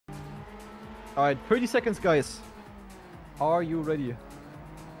Alright, 30 seconds, guys. Are you ready?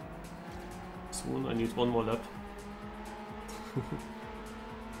 Soon, I need one more lap.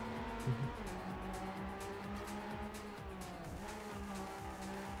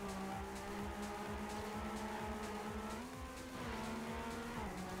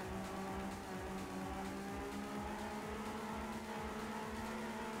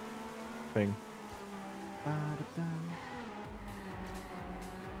 Thing.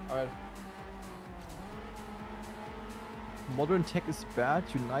 Alright. Modern tech is bad,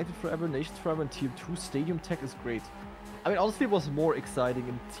 United forever, Nations forever, and TM2 Stadium tech is great. I mean, honestly, it was more exciting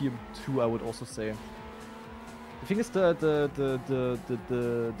in TM2, I would also say. The thing is, the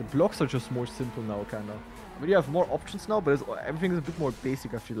blocks are just more simple now, kinda. I mean, you have more options now, but everything is a bit more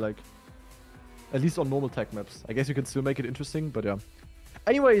basic, I feel like. At least on normal tech maps. I guess you can still make it interesting, but yeah.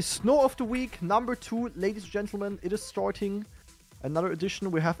 Anyway, Snow of the Week, number 2, ladies and gentlemen, it is starting. Another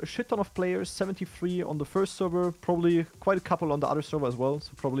edition. We have a shit ton of players, 73 on the first server, probably quite a couple on the other server as well,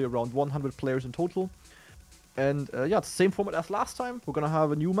 so probably around 100 players in total. And yeah, it's the same format as last time. We're gonna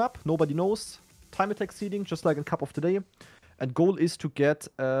have a new map, nobody knows, TimeAttack seeding, just like in Cup of the Day. And goal is to get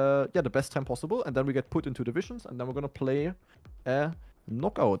the best time possible, and then we get put into divisions, and then we're gonna play a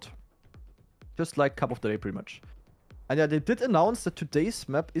knockout. Just like Cup of the Day, pretty much. And yeah, they did announce that today's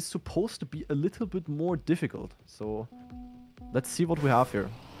map is supposed to be a little bit more difficult, so let's see what we have here.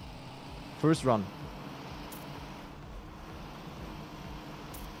 First run.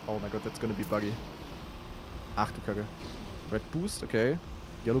 Oh my god, that's gonna be buggy. Ach du Kacke. Red boost, okay.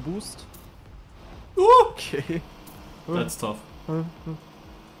 Yellow boost. Ooh! Okay. That's tough. Oh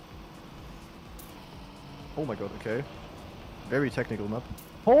my god, okay. Very technical map.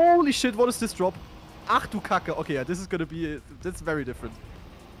 Holy shit, what is this drop? Ach du Kacke. Okay, yeah, this is gonna be... That's very different.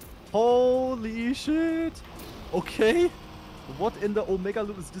 Holy shit. Okay. What in the Omega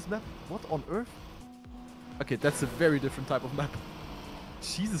loop is this map? What on earth? Okay, that's a very different type of map.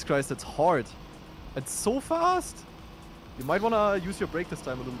 Jesus Christ, that's hard. And so fast. You might want to use your brake this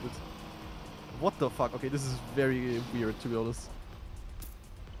time a little bit. What the fuck? Okay, this is very weird, to be honest.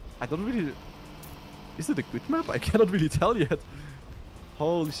 I don't really... Is it a good map? I cannot really tell yet.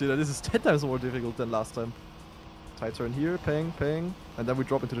 Holy shit, this is 10 times more difficult than last time. Tight turn here, pang, pang. And then we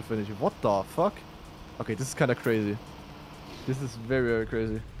drop into the finish. What the fuck? Okay, this is kind of crazy. This is very, very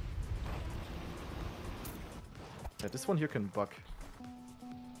crazy. Yeah, this one here can bug.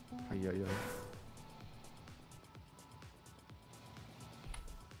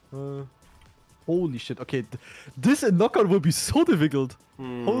 Holy shit. Okay, this in knockout will be so difficult.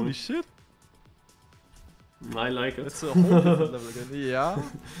 Holy shit. I like it. That's a whole different level again. Yeah.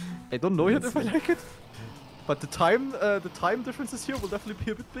 I don't know yet if I like it. But the time differences here will definitely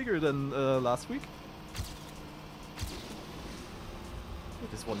be a bit bigger than last week.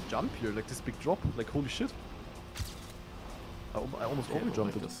 This one jump here, like this big drop, like holy shit. I almost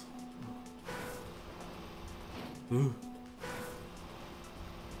over-jumped it. Oh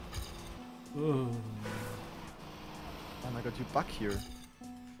my god, you bug here.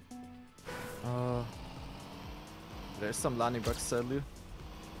 There's some landing bugs, sadly.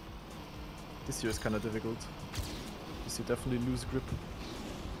 This here is kind of difficult. You definitely lose grip.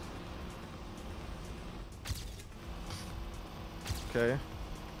 Okay.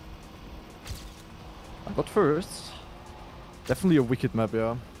 I got first. Definitely a wicked map,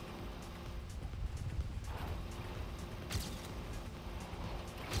 yeah.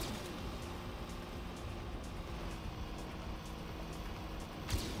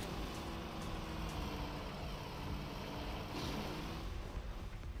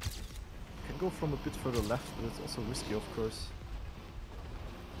 Can go from a bit further left, but it's also risky, of course.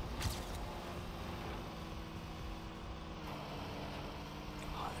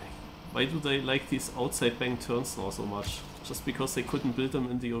 Why do they like these outside bank turns now so much? Just because they couldn't build them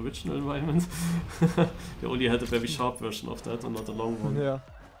in the original environment? They only had a very sharp version of that and not a long one. Yeah.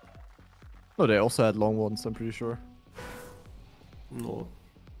 No, they also had long ones, I'm pretty sure. No.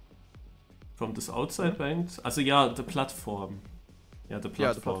 From this outside bank? Also yeah, the platform. Yeah, the platform.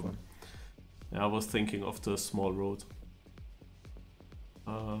 Yeah, the platform. Yeah, I was thinking of the small road.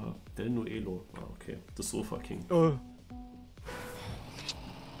 Del Nuelo. Ah, okay. The Sofa King.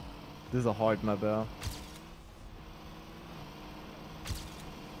 This is a hard map, yeah.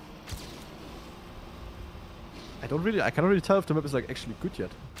 I cannot really tell if the map is like actually good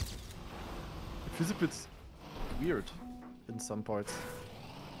yet. It feels a bit weird in some parts.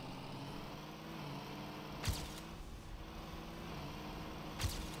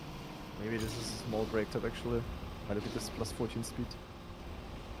 Maybe this is a small break tap actually. Might have been this plus 14 speed.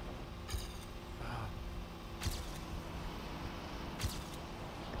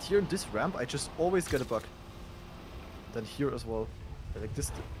 here in this ramp, I just always get a bug. Then here as well. Like this,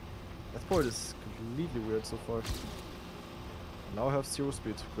 that part is completely weird so far. Now I have 0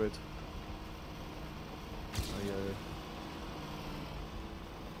 speed, great. Oh yeah.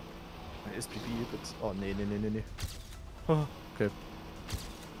 I is PB, but oh nee. Oh, okay.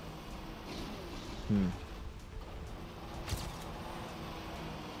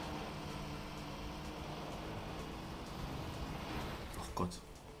 Oh god.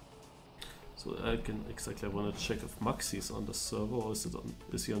 So I can exactly want to check if Maxi is on the server or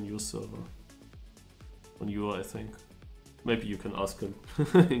is he on your server? On your, I think. Maybe you can ask him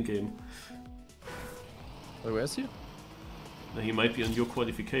in game. Wait, where is he? He might be on your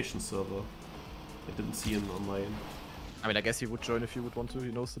qualification server. I didn't see him on mine. I mean, I guess he would join if he would want to.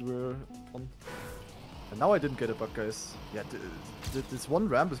 He knows that we're on. And now I didn't get a bug, guys. Yeah, this one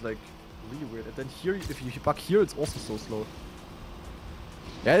ramp is like really weird. And then here, if you bug here, it's also so slow.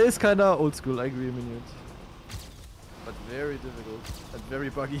 Yeah, it is kind of old school, I agree, Minion. But very difficult and very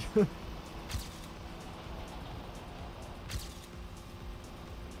buggy.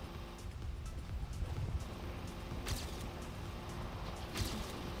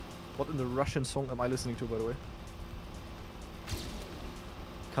 What in the Russian song am I listening to, by the way?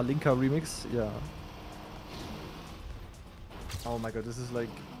 Kalinka remix? Yeah. Oh my god, this is like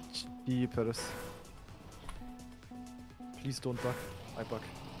jeepers. Please don't bug. I bug.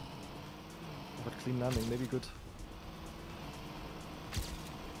 But clean landing, maybe good.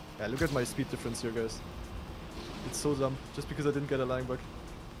 Yeah, look at my speed difference here, guys. It's so dumb, just because I didn't get a lying bug.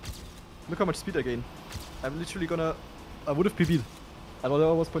 Look how much speed I gain. I'm literally gonna... I would have PB'd. I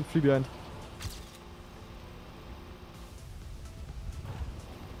was 0.3 behind.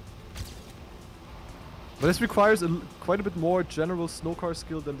 But this requires quite a bit more general snow car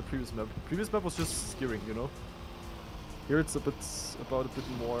skill than the previous map. The previous map was just steering, you know? Here it's about a bit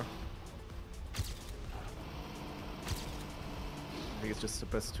more. I think it's just the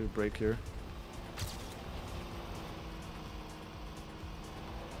best to brake here.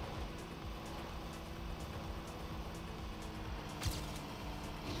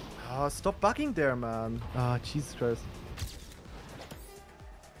 Ah, stop bugging there, man. Ah, Jesus Christ.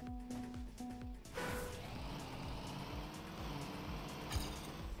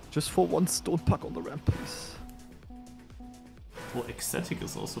 Just for once, don't bug on the ramp, please. Oh, Ecstatic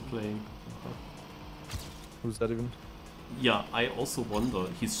is also playing. Who's that even? Yeah, I also wonder.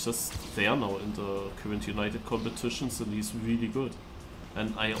 He's just there now in the current United competitions and he's really good.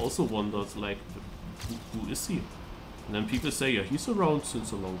 And I also wondered, like, who is he? And then people say, yeah, he's around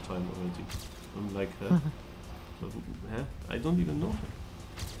since a long time already. I'm like, huh? Huh? I don't even know him.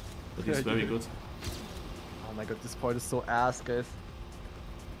 But he's very good. Oh my god, this part is so ass, guys.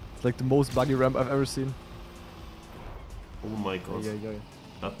 It's like the most buggy ramp I've ever seen. Oh my god. Yeah.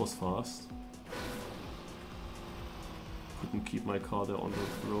 That was fast. Couldn't keep my car there on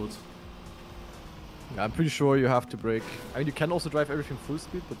the road. Yeah, I'm pretty sure you have to brake. I mean, you can also drive everything full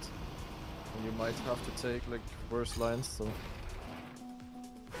speed, but you might have to take like worse lines, so...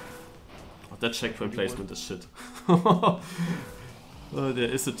 Oh, that checkpoint placement is shit. There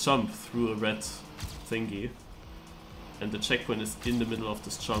is a jump through a red thingy. And the checkpoint is in the middle of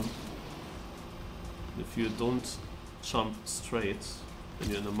this jump. If you don't jump straight, then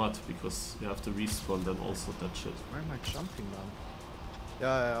you're in the mud because you have to respawn then also that shit. Where am I jumping, man?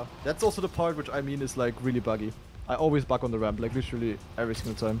 Yeah. That's also the part which I mean is like really buggy. I always bug on the ramp, like literally every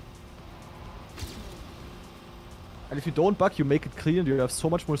single time. And if you don't bug, you make it clean, you have so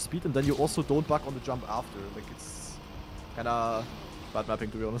much more speed, and then you also don't bug on the jump after. Like, it's kinda bad mapping,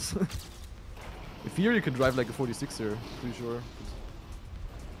 to be honest. If here you can drive like a 46 here, pretty sure.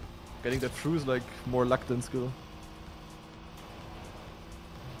 But getting that through is like more luck than skill.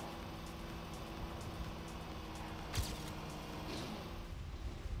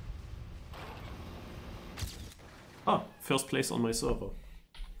 Ah, first place on my server.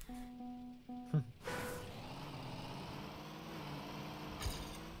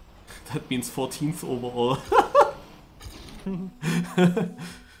 That means 14th overall.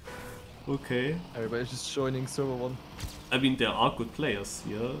 Okay. Everybody's just joining server 1. I mean, there are good players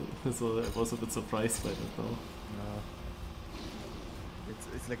here, so I was a bit surprised by that now.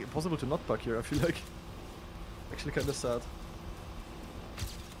 It's like impossible to not bug here, I feel like. Actually kinda sad.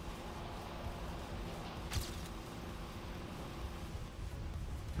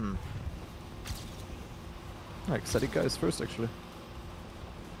 Ecstatic guy is first, actually.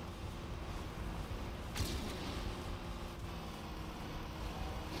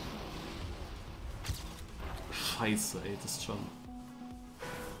 Scheiße, ey, das jump.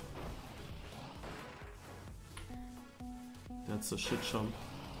 That's a shit jump.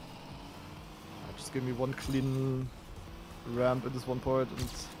 Just give me one clean ramp in this one part and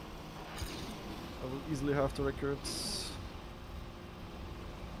I will easily have the records.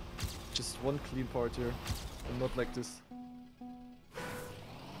 Just one clean part here, and not like this.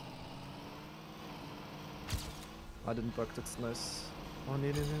 I didn't bug, that's nice. Oh,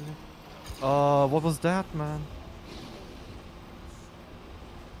 no. Oh, what was that, man?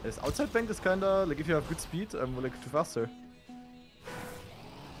 This outside bank is kinda, like if you have good speed, I'm like too faster.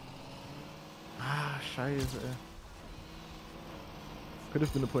 Ah, scheiße, ey. Could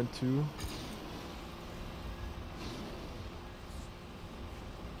have been a point 2.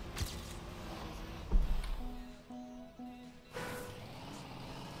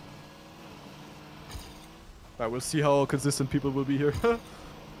 Alright, we'll see how consistent people will be here.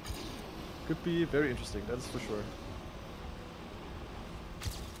 Could be very interesting, that is for sure.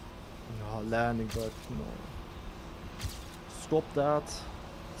 No, landing bug, no. Stop that.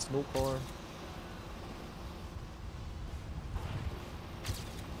 Snow car.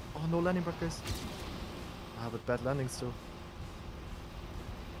 Oh, no landing bug, guys. Ah, but bad landing still.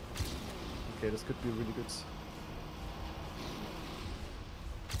 Okay, this could be really good.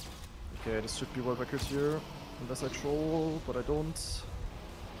 Okay, this should be world record here. Unless I troll, but I don't.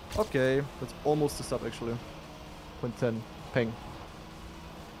 Okay, that's almost the sub actually. 0.10. Peng.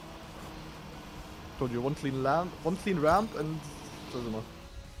 Told you, one clean ramp and doesn't matter.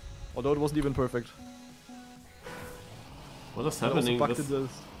 Although it wasn't even perfect. What is happening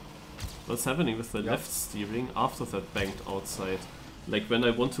what's happening with the left steering after that banked outside? Like when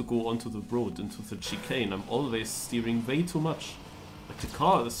I want to go onto the road, into the chicane, I'm always steering way too much. Like the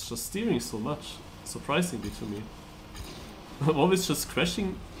car is just steering so much, surprisingly to me. I'm always just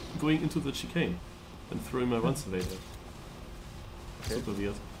crashing, going into the chicane, and throwing my runs away there. Okay. Super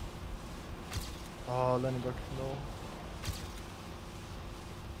weird. Oh, landing bug, no.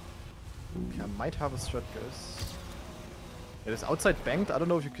 Okay, I might have a strat, guys. It is outside banked. I don't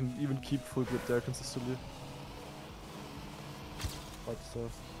know if you can even keep full grip there consistently. But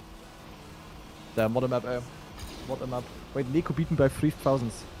there, mod a map, mod a map. Wait, Neko beaten by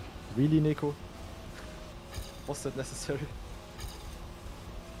 3000s. Really, Neko? Was that necessary?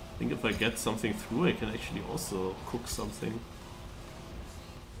 I think if I get something through, I can actually also cook something.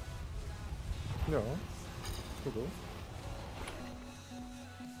 Yeah, could go.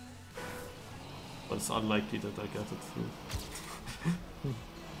 But it's unlikely that I get it through.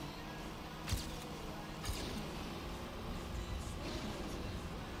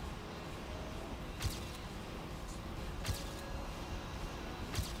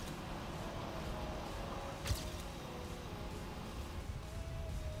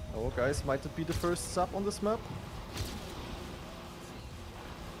 Oh, guys, might it be the first sub on this map?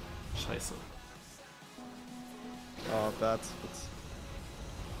 Scheiße. Oh, bad.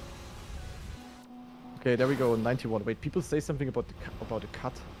 Okay, there we go. 91. Wait, people say something about the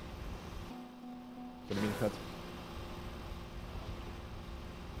cut. What do you mean cut?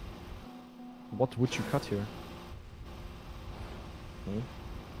 What would you cut here? Hmm?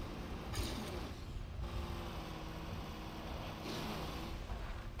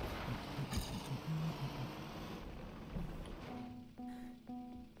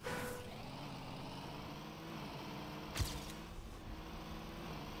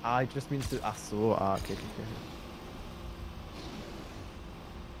 Ah, it just means to. Ach so, ah, okay.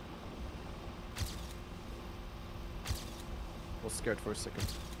 Was scared for a second.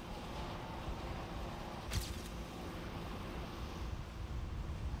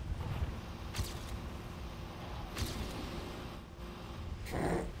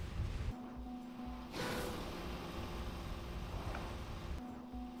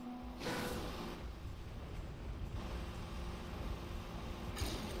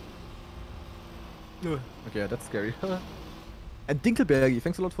 Okay, that's scary. And Dinkelbergy,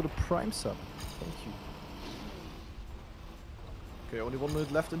 thanks a lot for the Prime sub. Thank you. Okay, only 1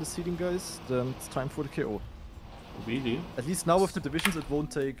 minute left in the seeding, guys. Then it's time for the KO. Really? At least now with the divisions, it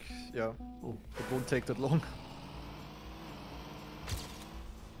won't take. Yeah, it won't take that long.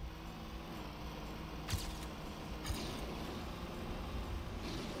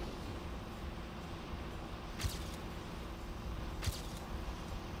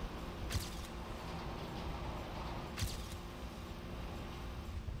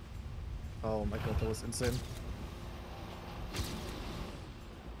 Oh my god, that was insane.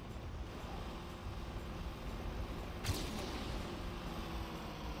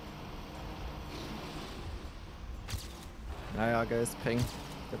 Naja, guys, peng.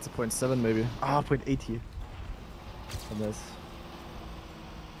 That's a 0.7 maybe. Ah, 0.80. Nice.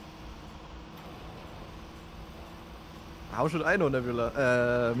 How should I know, Nebula?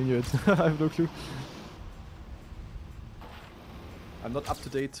 Minuit. I have no clue. I'm not up to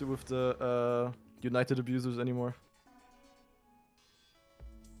date with the United Abusers anymore.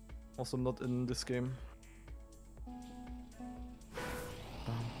 Also not in this game.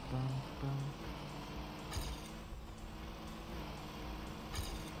 Bum, bum, bum.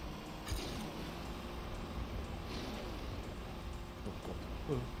 Oh god.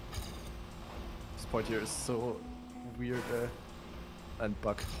 Oh. This part here is so weird and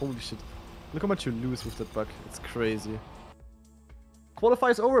bug. Holy shit. Look how much you lose with that bug. It's crazy.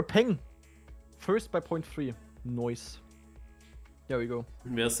 Qualifies over. Peng. First by 0.3. Noise. There we go.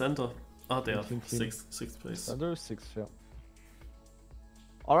 Where's Sandder? Ah, there. Clean. Sixth place. Sandder, 6th, yeah.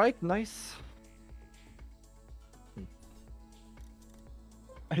 Alright, nice.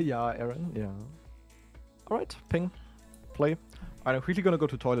 Yeah, Aaron, yeah. Alright, ping. Play. I'm quickly gonna go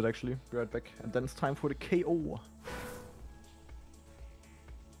to toilet actually. Be right back. And then it's time for the KO.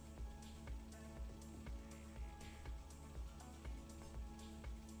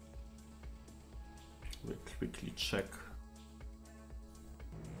 We'll quickly check.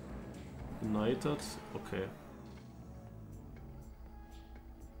 United? Okay.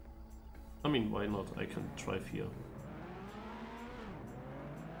 I mean, why not? I can drive here.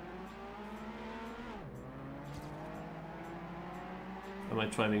 Am I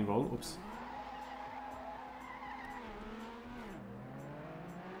driving wrong? Oops.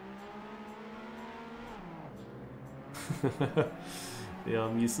 Ja,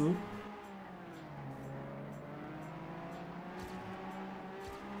 Misu.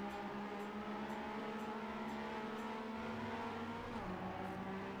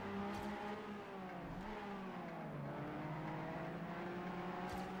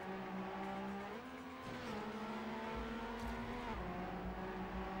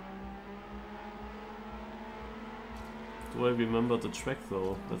 Do I remember the track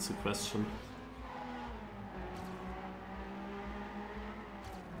though? That's the question.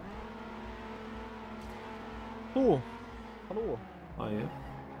 Oh, hello. Hi.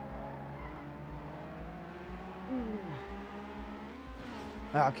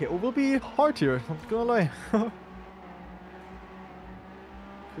 Okay, it will be hard here, not gonna lie. Could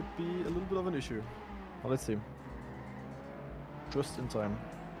be a little bit of an issue. Well, let's see. Just in time.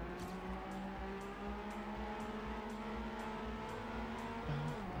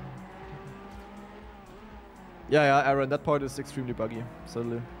 Yeah, Aaron, that part is extremely buggy,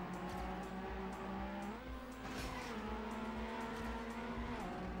 sadly.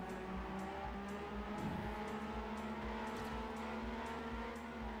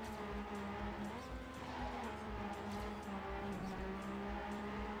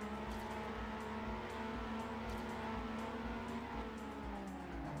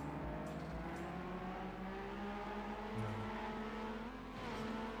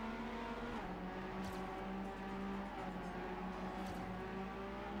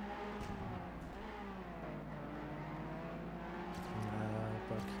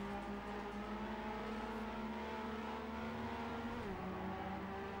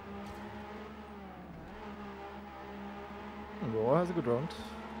 Raw has a good round.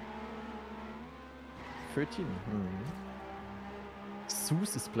 13.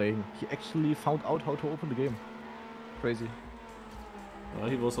 Zeus is playing. He actually found out how to open the game. Crazy.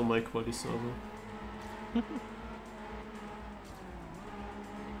 He was on my quality server.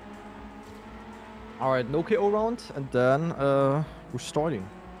 Alright, no KO round, and then we're starting.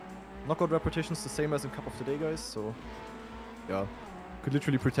 Knockout repetitions the same as in Cup of the Day, guys, so yeah. Could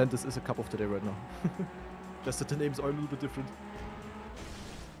literally pretend this is a Cup of the Day right now. Just that the names are a little bit different.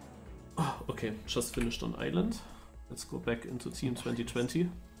 Oh, okay, just finished on Island. Let's go back into Team 2020.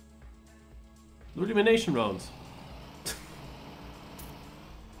 The elimination round.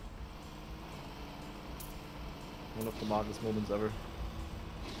 One of the marvelous moments ever.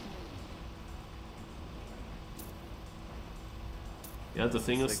 Yeah, the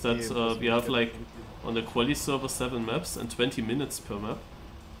thing is that we have like on the quali server 7 maps and 20 minutes per map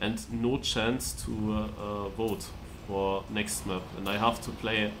and no chance to vote for next map, and I have to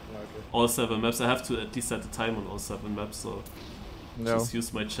play all 7 maps. I have to at least set the time on all 7 maps, so just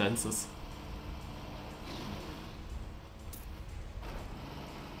use my chances.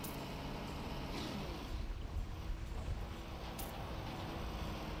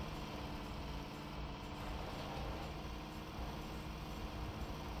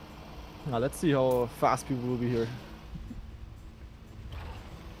 Now let's see how fast people will be here.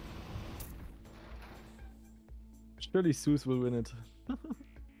 Surely Zeus will win it.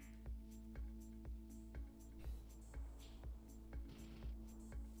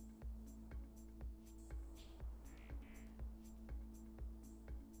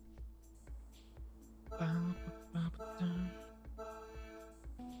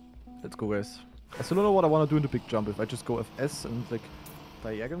 Let's go, guys. I still don't know what I want to do in the big jump. If I just go FS and like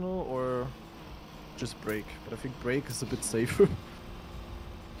diagonal or just break. But I think break is a bit safer.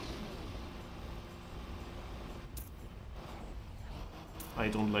 I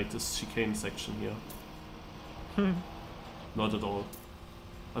don't like this chicane section here. Not at all.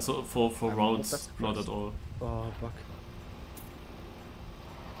 Also for rounds, not at all. Oh, fuck.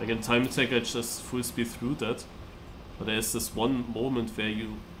 Like in TimeAttack I just full speed through that. But there's this one moment where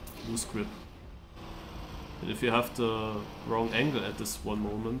you lose grip. And if you have the wrong angle at this one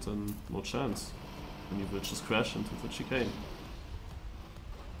moment, then no chance. And you will just crash into the chicane.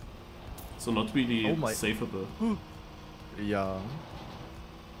 So not really safeable. Yeah.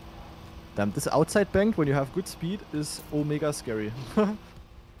 Damn, this outside bank when you have good speed is omega scary.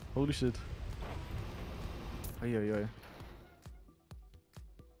 Holy shit. Ay, ay, ay.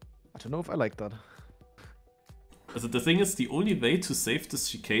 I don't know if I like that. Also the thing is, the only way to save this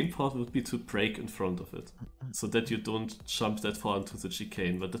chicane part would be to brake in front of it. So that you don't jump that far into the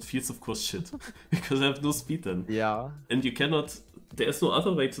chicane. But that feels of course shit. Because I have no speed then. Yeah. And you cannot... There is no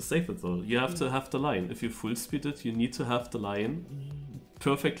other way to save it though. You have to have the line. If you full speed it, you need to have the line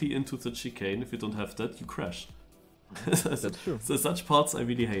perfectly into the chicane. If you don't have that, you crash. That's true. So such parts I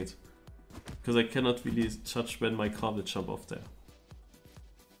really hate. Because I cannot really judge when my car will jump off there.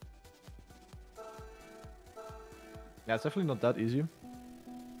 Yeah, it's definitely not that easy.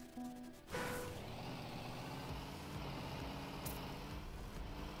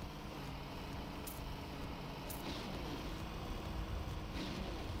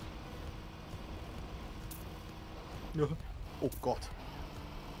 Oh god.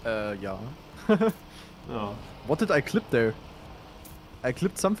 Yeah. Oh. What did I clip there? I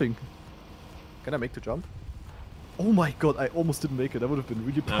clipped something. Can I make the jump? Oh my god, I almost didn't make it. That would have been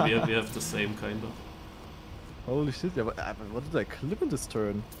really bad. Yeah, we have the same kind of. Holy shit, yeah, but what did I clip in this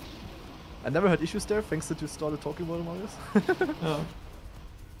turn? I never had issues there, thanks that you started talking about them, Marius. Yeah.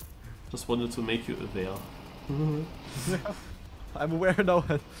 Just wanted to make you aware. Yeah, I'm aware now,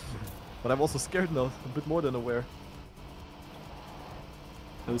 but I'm also scared now, a bit more than aware.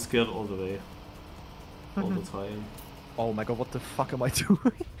 I'm scared all the way. All the time. Oh my god, what the fuck am I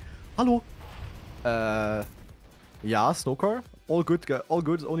doing? Hello? Yeah, snow car. All good, all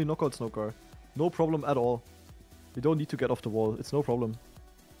good, only knockout snow car. No problem at all. You don't need to get off the wall, it's no problem.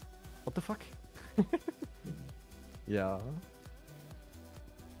 What the fuck? Yeah.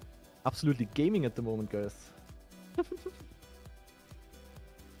 Absolutely gaming at the moment, guys.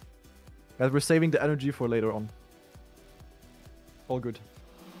 Guys, we're saving the energy for later on. All good.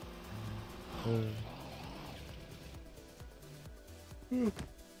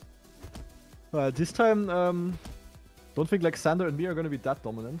 This time, don't think like Sandder and me are gonna be that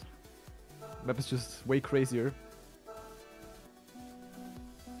dominant. Map is just way crazier.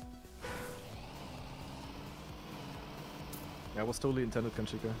 Yeah, it was totally intended,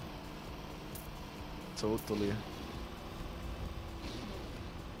 Kanchika. Totally.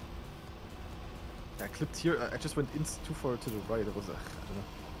 I clipped here. I just went in too far to the right. It was I don't know.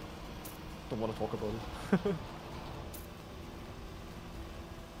 Don't want to talk about it.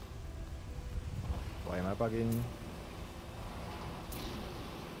 Why am I bugging?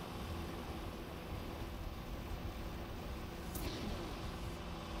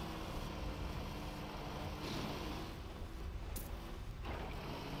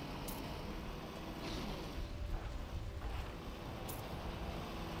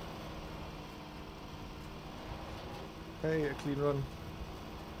 Hey, a clean run.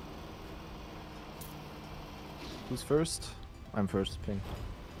 Who's first? I'm first, ping.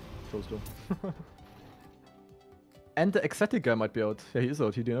 Close door. And the ecstatic guy might be out. Yeah, he is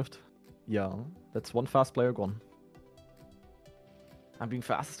out, he didn't. Yeah, that's one fast player gone. I'm being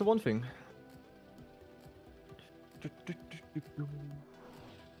fast is the one thing.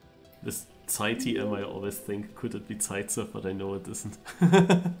 This Zeit TM I always think, could it be Zeitsurf, but I know it isn't.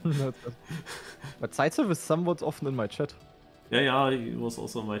 No, but Zeitsurf is somewhat often in my chat. Yeah, he was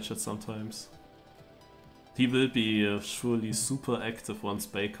also in my chat sometimes. He will be surely super active once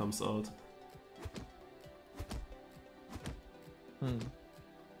Bay comes out.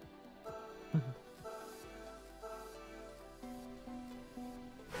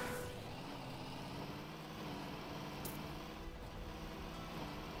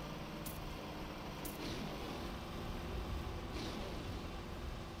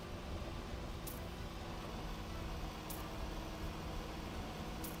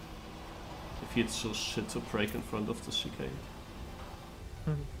 It feels just shit to break in front of the chicane.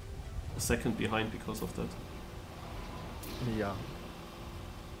 A second behind because of that. Yeah.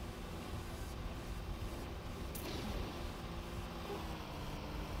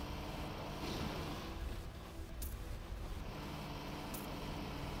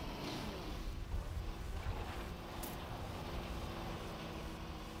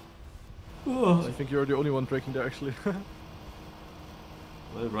 Oh. I think you're the only one breaking there, actually.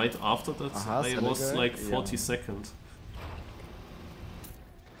 Well, right after that, I was like 42nd.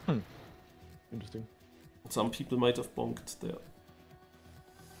 Interesting. Some people might have bonked there.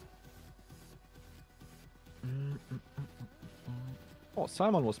 Oh,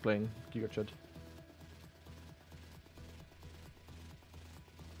 Simon was playing GigaChat.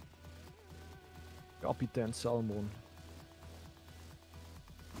 Kapitein Salmon.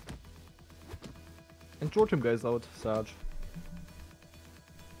 And Jortim guys out, Sarge.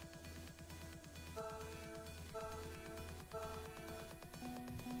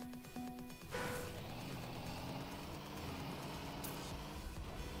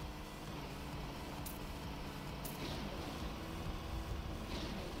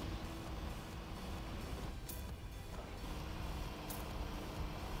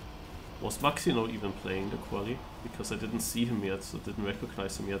 Was Maxino even playing the quali? Because I didn't see him yet, so didn't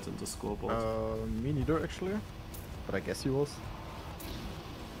recognize him yet in the scoreboard. Me neither actually, but I guess he was.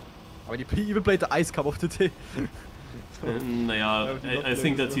 I mean, he even played the Ice Cup of the day. Yeah, I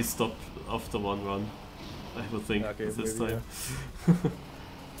think that he stopped after one run. I would think this maybe, time. Yeah.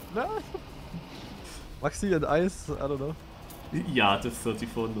 No. Maxi and Ice, I don't know. Yeah, the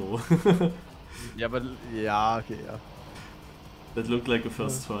 34 no. Yeah, but yeah, okay, yeah. That looked like a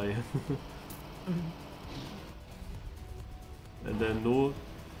first try. And then no,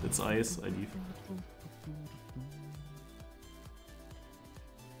 it's Ice, I leave.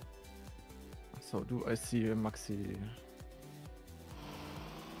 So do I see Maxi?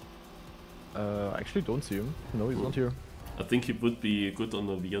 I actually don't see him. No, he's not here. I think he would be good on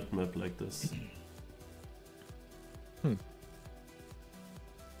a weird map like this.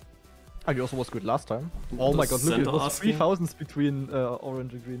 And he also was good last time. Oh my god, look, it was 3000s between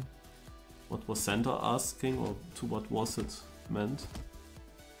orange and green. What was Sandder asking, or to what was it meant?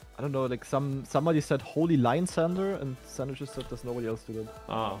 I don't know, like somebody said Holy Line Sandder, and Sandder just said there's nobody else to that.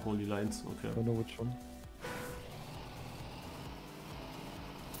 Ah, Holy Lines, okay. I don't know which one.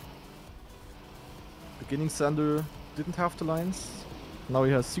 Beginning Sandder didn't have the lines, now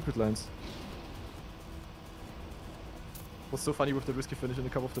he has secret lines. Was so funny with the risky finish in the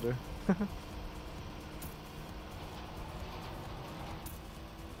cup of the day.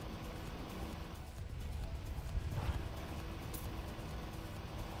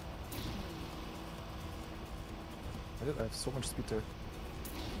 Why did I have so much speed there?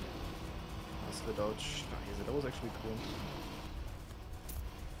 I slid out. That was actually cool.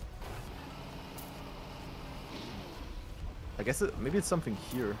 I guess maybe it's something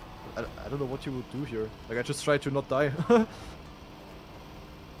here. I don't know what you would do here. Like, I just try to not die.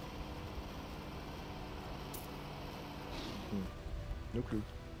 No clue.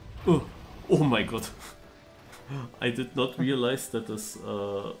 Oh my god. I did not realize that this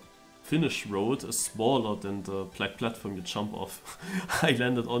finish road is smaller than the black platform you jump off. I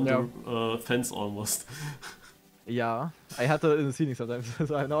landed on the fence almost. Yeah, I had that in the ceiling sometimes.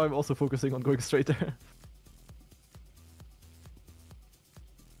 So now I'm also focusing on going straight there.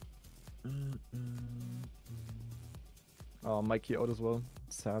 Oh, Mikey out as well.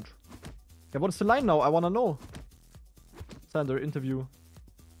 Sad. Yeah, what is the line now? I wanna know. Sandder interview.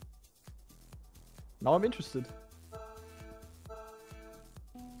 Now I'm interested.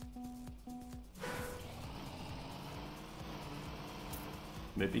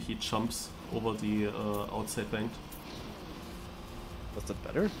 Maybe he jumps over the outside bank. Was that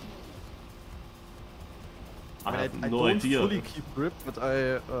better? I have no don't idea. Fully keep grip, but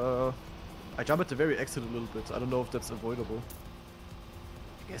I jump at the very exit a little bit. I don't know if that's avoidable.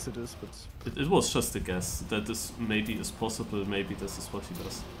 I guess it is, but It was just a guess. That is maybe is possible. Maybe this is what he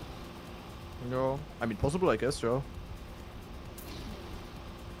does. no. I mean, possible, I guess, yeah.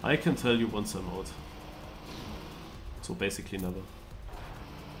 I can tell you once I'm out. So basically never.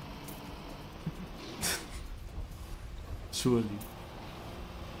 Surely.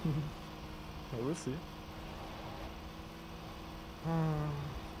 I will see.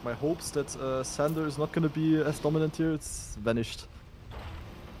 My hopes that Sandder is not gonna be as dominant here, it's vanished.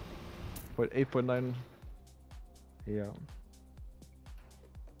 8.9. Yeah.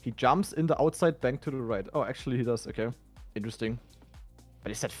 He jumps in the outside bank to the right. Oh, actually he does, okay. Interesting.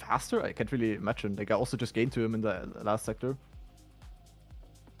 But is that faster? I can't really imagine. Like, I also just gained to him in the last sector.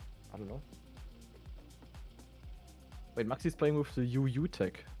 I don't know. Wait, Maxi's playing with the UU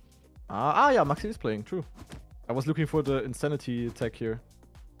tech. Yeah, Maxi is playing, true. I was looking for the Insanity tech here.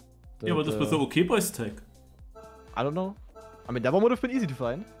 Yeah, what is with the OK Boys tech? I don't know. I mean, that one would have been easy to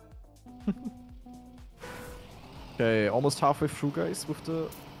find. Okay, almost halfway through, guys, with the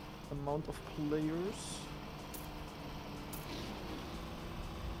amount of players.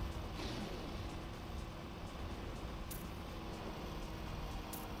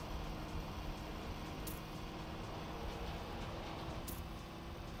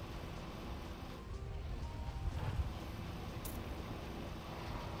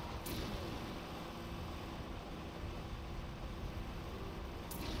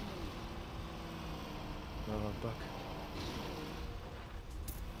 Buck.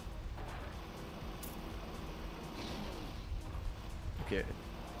 Okay.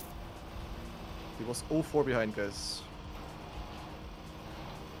 He was 0-4 behind, guys.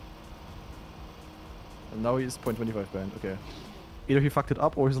 And now he is 0.25 behind. Okay. Either he fucked it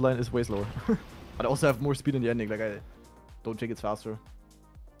up or his line is way slower. But I also have more speed in the ending. Like, I don't think it's faster.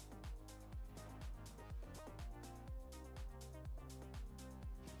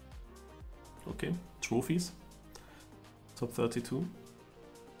 Okay. Trophies. Top 32.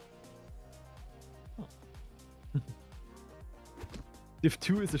 Div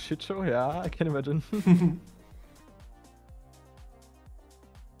 2 is a shit show? Yeah, I can imagine.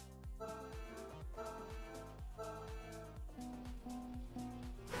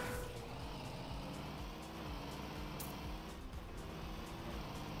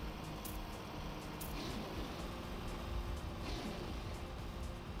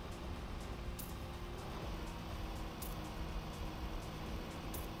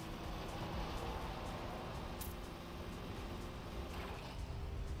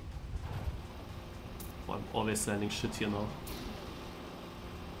 I'm always landing shit here now.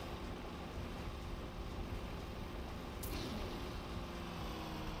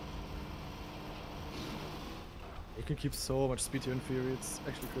 You can keep so much speed here in theory, it's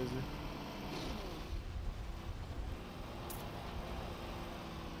actually crazy.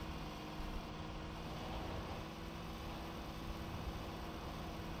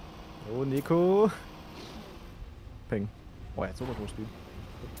 Oh, Nico! Ping. Oh, er hat so much more speed.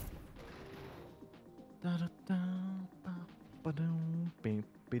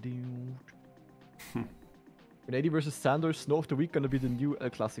 GranaDy versus Sandder, Snow of the Week gonna be the new El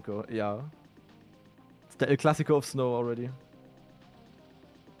Clasico. Yeah. It's the El Clasico of Snow already.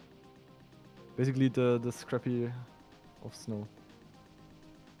 Basically the scrappy of Snow.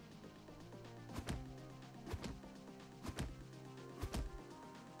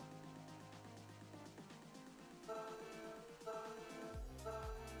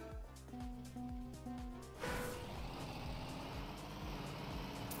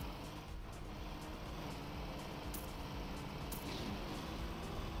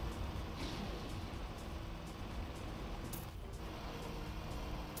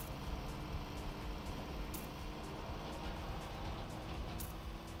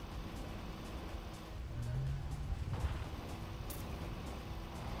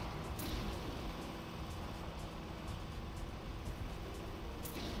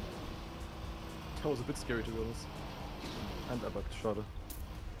 That was a bit scary to be honest. And I bugged, schade.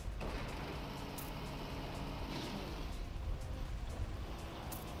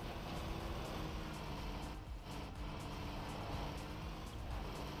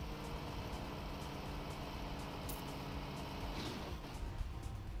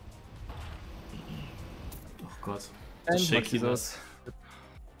 Oh god. The shakiness.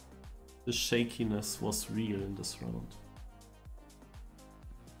 The shakiness was real in this round.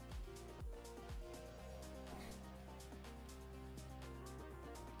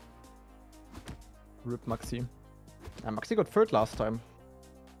 Rip Maxi. Maxi got third last time.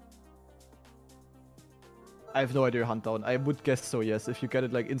 I have no idea hunt down. I would guess so, yes. If you get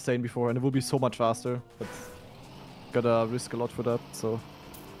it like insane beforehand, it will be so much faster. But gotta risk a lot for that, so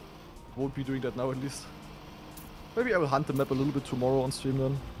won't be doing that now at least. Maybe I will hunt the map a little bit tomorrow on stream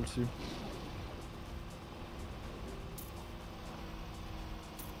then. We'll see.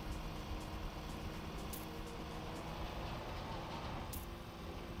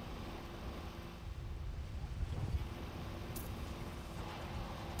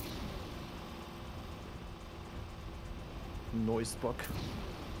 Noise bug.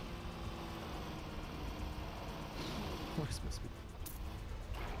 Where's my speed?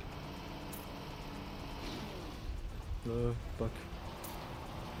 Bug.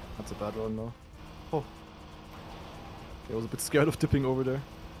 That's a bad run now. Oh. Okay, I was a bit scared of dipping over there.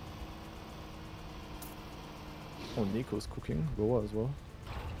 Oh, Nico's cooking. Roa as well.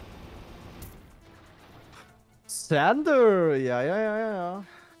 Sandder! Yeah.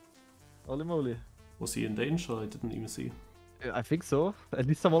 Holy moly. Was he in danger? I didn't even see. I think so. At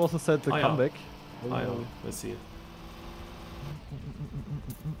least someone also said the comeback. Yeah. I see.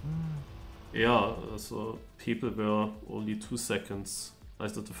 Yeah, so people were only 2 seconds. I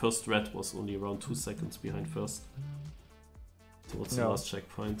thought the first red was only around 2 seconds behind first. Towards the last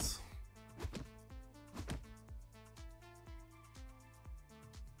checkpoints.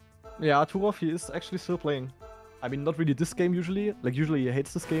 Yeah, Turov, he is actually still playing. I mean, not really this game usually. Like, usually he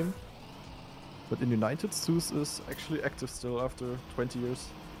hates this game. But in United, Zeus is actually active still after 20 years.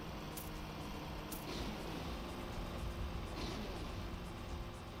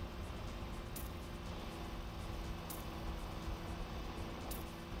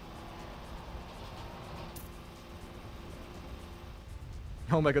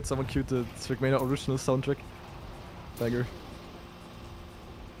 Oh my god, someone queued the Trackmania original soundtrack. Banger.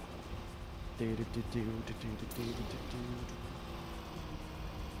 Yeah,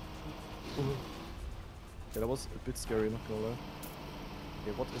 that was a bit scary, not gonna lie.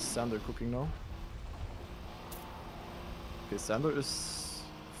 Okay, what is Sandder cooking now? Okay, Sandder is,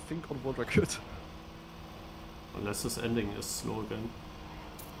 I think, on world record. Unless this ending is slow again.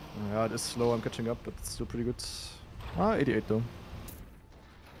 Yeah, it is slow, I'm catching up, but it's still pretty good. Ah, 88 though.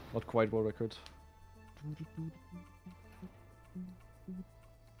 Not quite world record.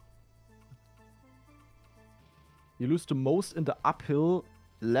 You lose the most in the uphill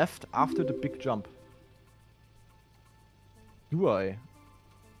left after the big jump. Do I?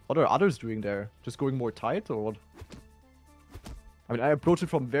 What are others doing there? Just going more tight or what? I mean, I approach it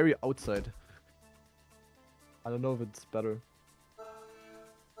from very outside. I don't know if it's better.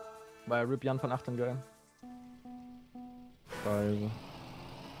 Bei Rip Jan van Achten geil. Geil.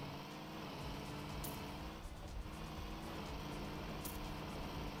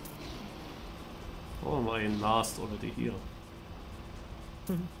 Oh, am I last already here?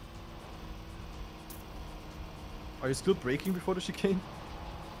 Are you still braking before the chicane?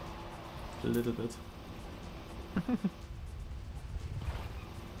 A little bit.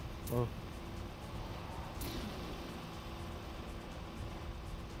 Oh.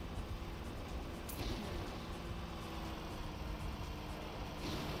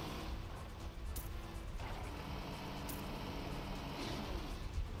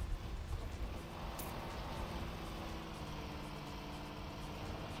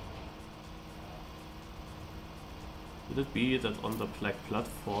 Could it be that on the black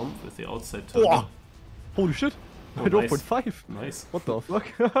platform with the outside turn? Oh! Holy shit! Oh, I drove nice. 0.5! Nice. What the fuck?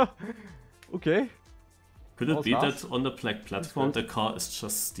 Okay. Could it was be fast. that on the black platform the car is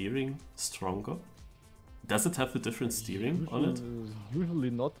just steering stronger? Does it have a different steering on it?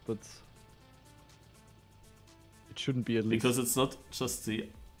 Usually not, but it shouldn't be at least. Because it's not just the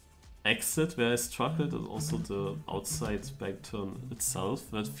exit where I struggled, it's also the outside back turn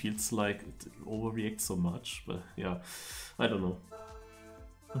itself that feels like it overreacts so much. But yeah, I don't know.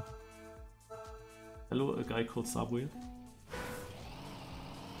 Hello, a guy called Subway.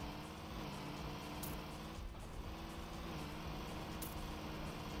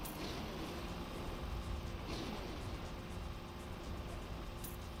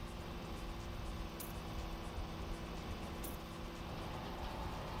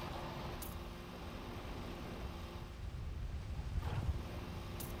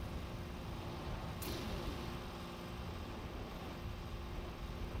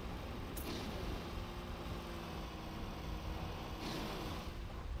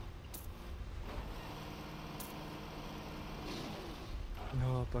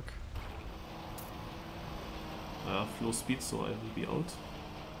 Oh, fuck. Flow speed, so I will be out.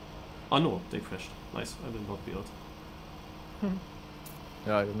 Oh no, they crashed. Nice, I will not be out.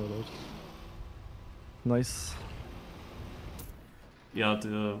 Yeah, I don't know that. Nice. Yeah,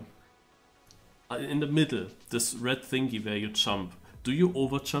 the in the middle, this red thingy where you jump. Do you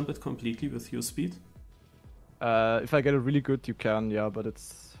over jump it completely with your speed? If I get it really good, you can, yeah, but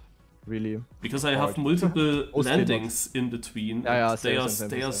it's really Because I hard. have multiple Mostly landings in between. Yeah, and same, they are same,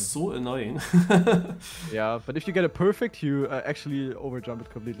 they are same. so annoying. Yeah, but if you get it perfect, you actually overjump it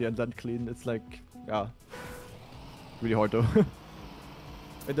completely and then clean. It's like, yeah, really hard though.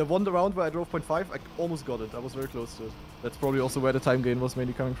 In the one round where I drove 0.5, I almost got it. I was very close to it. That's probably also where the time gain was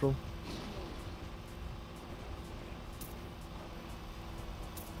mainly coming from.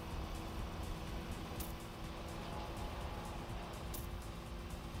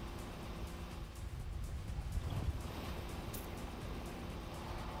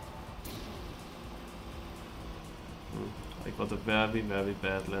 I got a very, very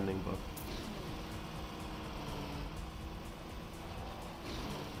bad landing bug.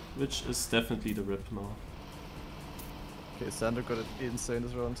 Which is definitely the rip now. Okay, Sandder got it insane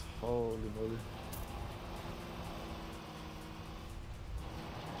this round. Holy moly.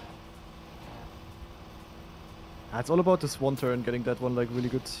 It's all about this one turn, getting that one like really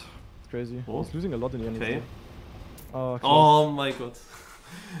good. It's crazy. Oh. He's losing a lot in the end. Okay. Oh, close. Oh my god.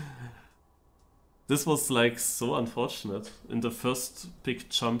 This was like so unfortunate. In the first big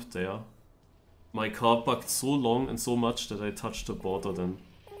jump there, my car bugged so long and so much that I touched the border then.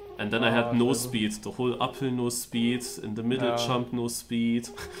 And then I had no speed. The whole uphill no speed, in the middle jump no speed.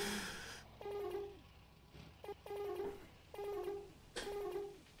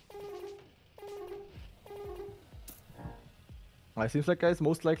 It seems like, guys,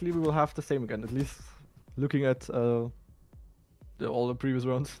 most likely we will have the same again, at least looking at all the previous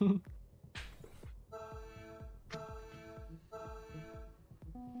rounds.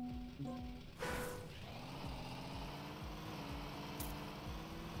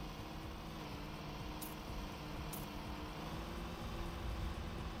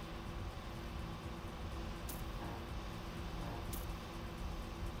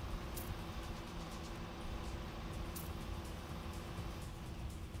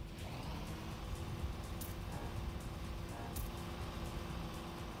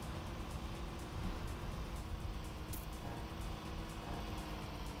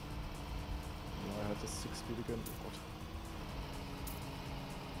 Just 6 feet again. Oh god.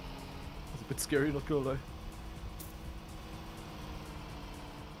 It's a bit scary, not gonna lie.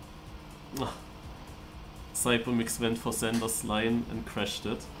 Cybermix went for Sandder's line and crashed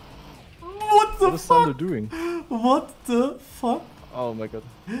it. What the What is fuck? Sandder doing? What the fuck? Oh my god.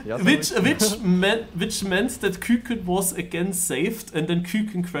 Yeah, Which meant that Küken was again saved, and then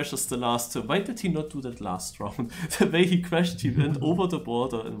Küken crashes the last turn. Why did he not do that last round? The way he crashed, he went over the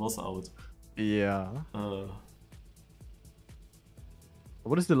border and was out. Yeah.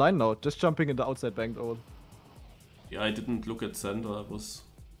 What is the line now? Just jumping in the outside bank or what? Yeah, I didn't look at Sandder.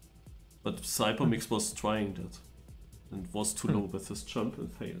 But Cybermix was trying that and was too low with his jump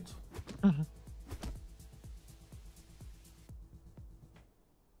and failed.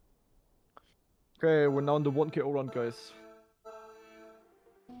 Okay, we're now in the 1 KO run, guys.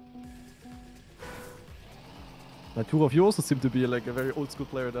 Now, Turov, you also seem to be like a very old school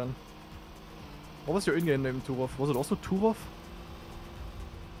player then. What was your in-game name, Turov? Was it also Turov?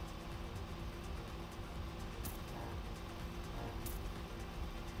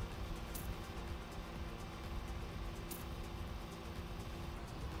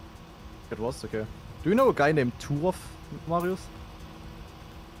 It was? Okay. Do you know a guy named Turov, Marius?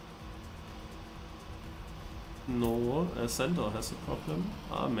 No, Sandder has a problem.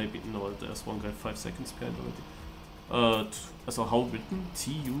 Maybe, no, there's one guy 5 seconds behind already. So how written?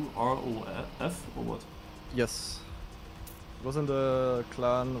 T-U-R-O-F or what? Yes. It was in the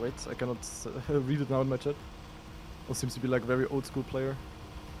clan. Wait, I cannot read it now in my chat. It seems to be like a very old school player.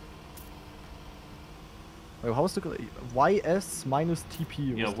 Oh, how was the YS minus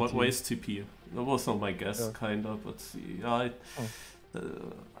TP? Yeah, what is TP? That was not my guess, Yeah. kinda, but yeah,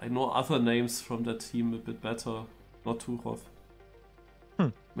 I know other names from that team a bit better. Not Turov.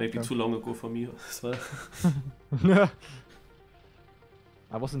 Maybe Okay. too long ago for me as well.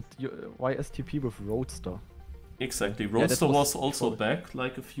 I wasn't YSTP with Roadster. Exactly. Yeah, that Roadster was was also before. back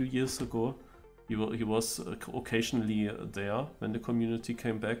like a few years ago. He was occasionally there when the community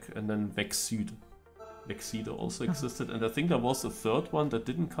came back, and then Vexide also existed, and I think there was a third one that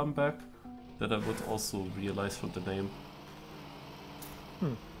didn't come back that I would also realize from the name.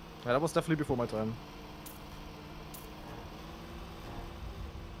 Yeah, that was definitely before my time.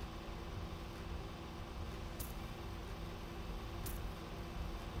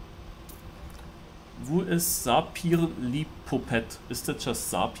 Wo is Sapir Lipopet? Is that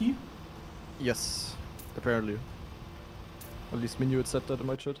just Sapi? Yes, apparently. At least Minuit said that in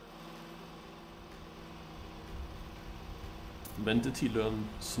my chat. When did he learn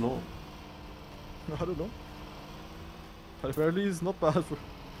Snow? I don't know. But apparently he's not bad for...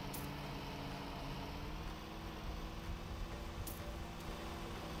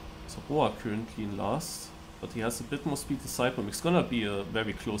 So Roa currently in last, but he has a bit more speed than Cybermix. Gonna be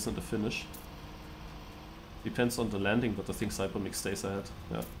very close in the finish. Depends on the landing, but I think Cybermix stays ahead.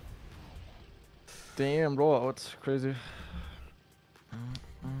 Yeah. Damn, Raw out. Crazy.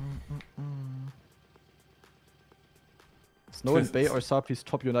 Snow and Bay are Sapi's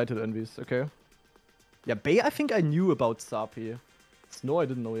top United envies. Okay. Yeah, Bay I think I knew about Sapi. Snow I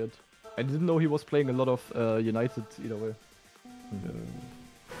didn't know yet. I didn't know he was playing a lot of United either way.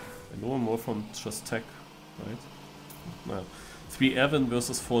 I know him more from just tech, right? No. 3 Evan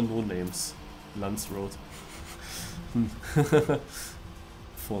versus 4 no-names. Lance Road.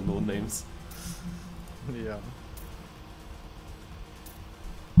 4 no-names. Yeah.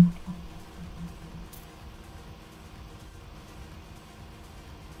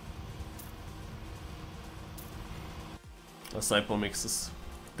 Cybermix is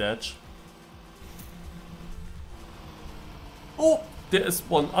Dodge. Oh! There is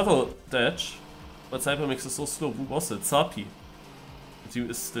one other Dodge, but Cybermix is so slow. Who was it? Sapi. The team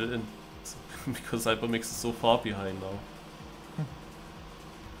is still in. Because Cybermix is so far behind now.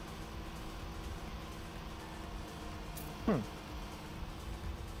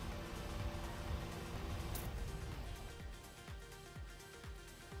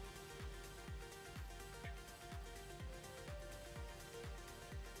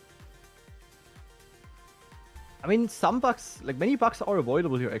 I mean, some bugs, like many bugs are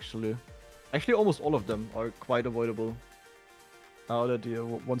avoidable here actually. Actually, almost all of them are quite avoidable. Now that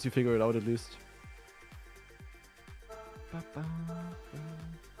once you figure it out at least.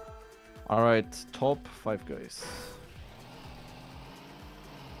 Alright, top 5 guys.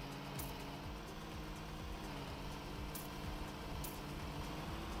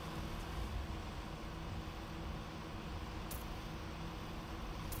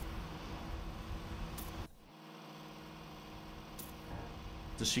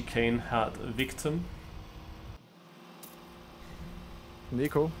 The chicane had a victim.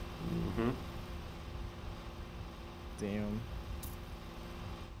 Nico. Damn.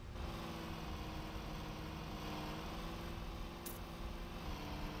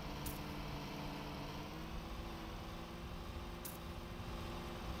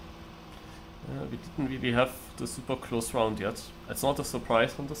 We didn't really have the super close round yet. It's not a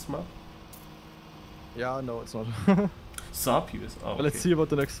surprise on this map. Yeah, no, it's not. Sapi is. Oh, But let's okay. see about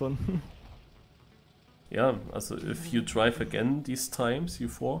the next one. Yeah, also if you drive again these times, you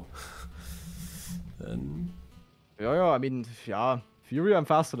four, then Yeah, I mean, yeah, Fury, I'm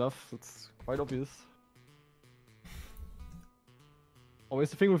fast enough. That's quite obvious. Always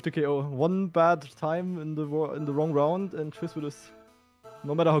the thing with the KO. One bad time in the wrong round and Tris with us.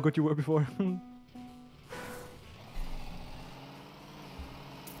 No matter how good you were before.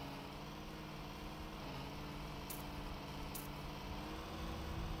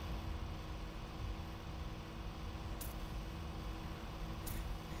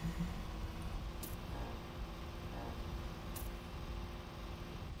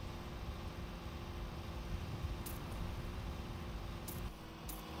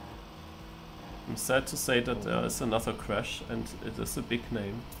 I'm sad to say that there is another crash and it is a big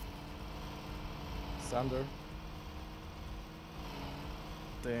name. Sandder.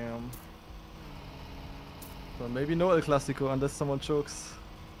 Damn. Well, maybe no El Clasico unless someone chokes.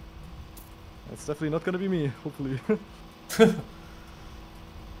 It's definitely not gonna be me, hopefully.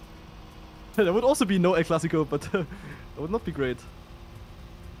 There would also be no El Clasico, but that would not be great.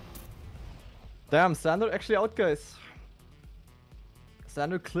 Damn, Sandder actually out, guys.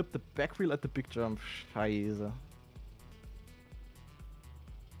 Sandder clipped the back wheel at the big jump. Scheiße.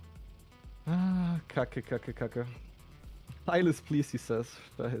 Ah, kacke, kacke, kacke. Silas, please, he says.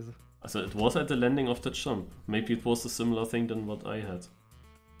 Scheiße. Also it was at the landing of the jump. Maybe it was a similar thing than what I had.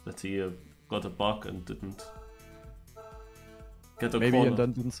 That he got a bug and didn't get a Maybe corner. and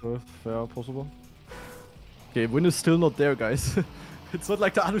then didn't surf. Yeah, possible. Okay, win is still not there, guys. It's not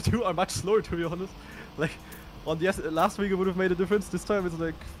like the other two are much slower, to be honest. Like, on the last week it would have made a difference. This time it's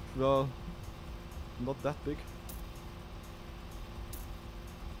like, well, not that big.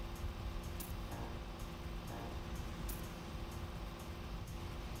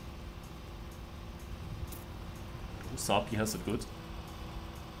 Sapi has a good.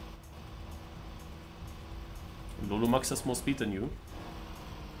 Lolomax has more speed than you.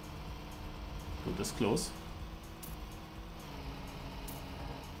 Go this close.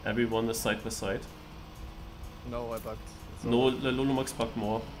 Everyone is side by side. No, I bugged. It's No, over. Lolomax bugged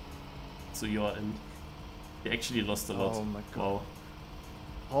more. So you are in. He actually lost a lot. Oh my god. Wow.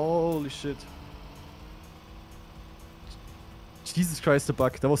 Holy shit. Jesus Christ, the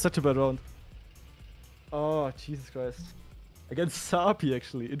bug. That was such a bad round. Oh, Jesus Christ. Against Sapi,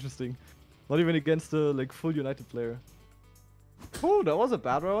 actually. Interesting. Not even against the like full United player. Oh, that was a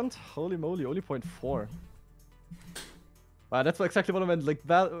bad round. Holy moly, only 0.4. That's exactly what I meant. Like,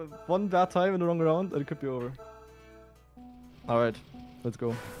 one bad time in the wrong round and it could be over. Alright, let's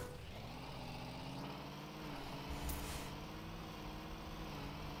go.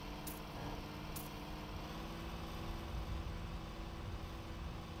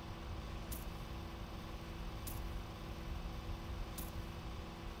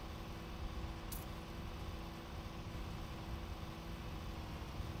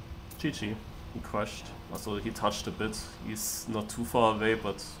 GG. He crushed. Also he touched a bit. He's not too far away,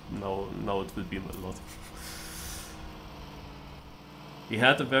 but now it will be a lot. He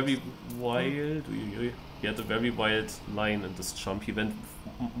had a very wild line in this jump. He went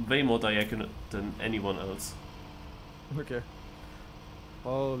way more diagonal than anyone else. Okay.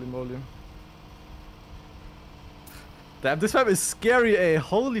 Holy moly. Damn, this map is scary, eh?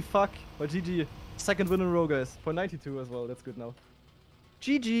 Holy fuck. But GG. Second win in a row, guys. 0.92 as well. That's good now.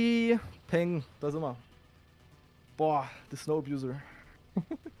 GG. Peng. Da sind wir. Boah, the snow abuser.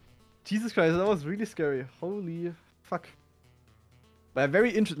 Jesus Christ, that was really scary. Holy fuck. But very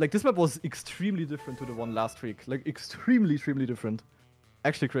interesting. Like, this map was extremely different to the one last week. Like, extremely different.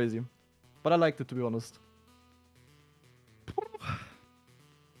 Actually crazy. But I liked it, to be honest.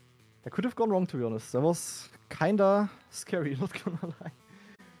 I could have gone wrong, to be honest. That was kinda scary, not gonna lie.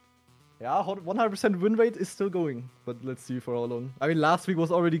 Yeah, 100% win rate is still going. But let's see for how long. I mean, last week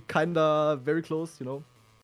was already kinda very close, you know.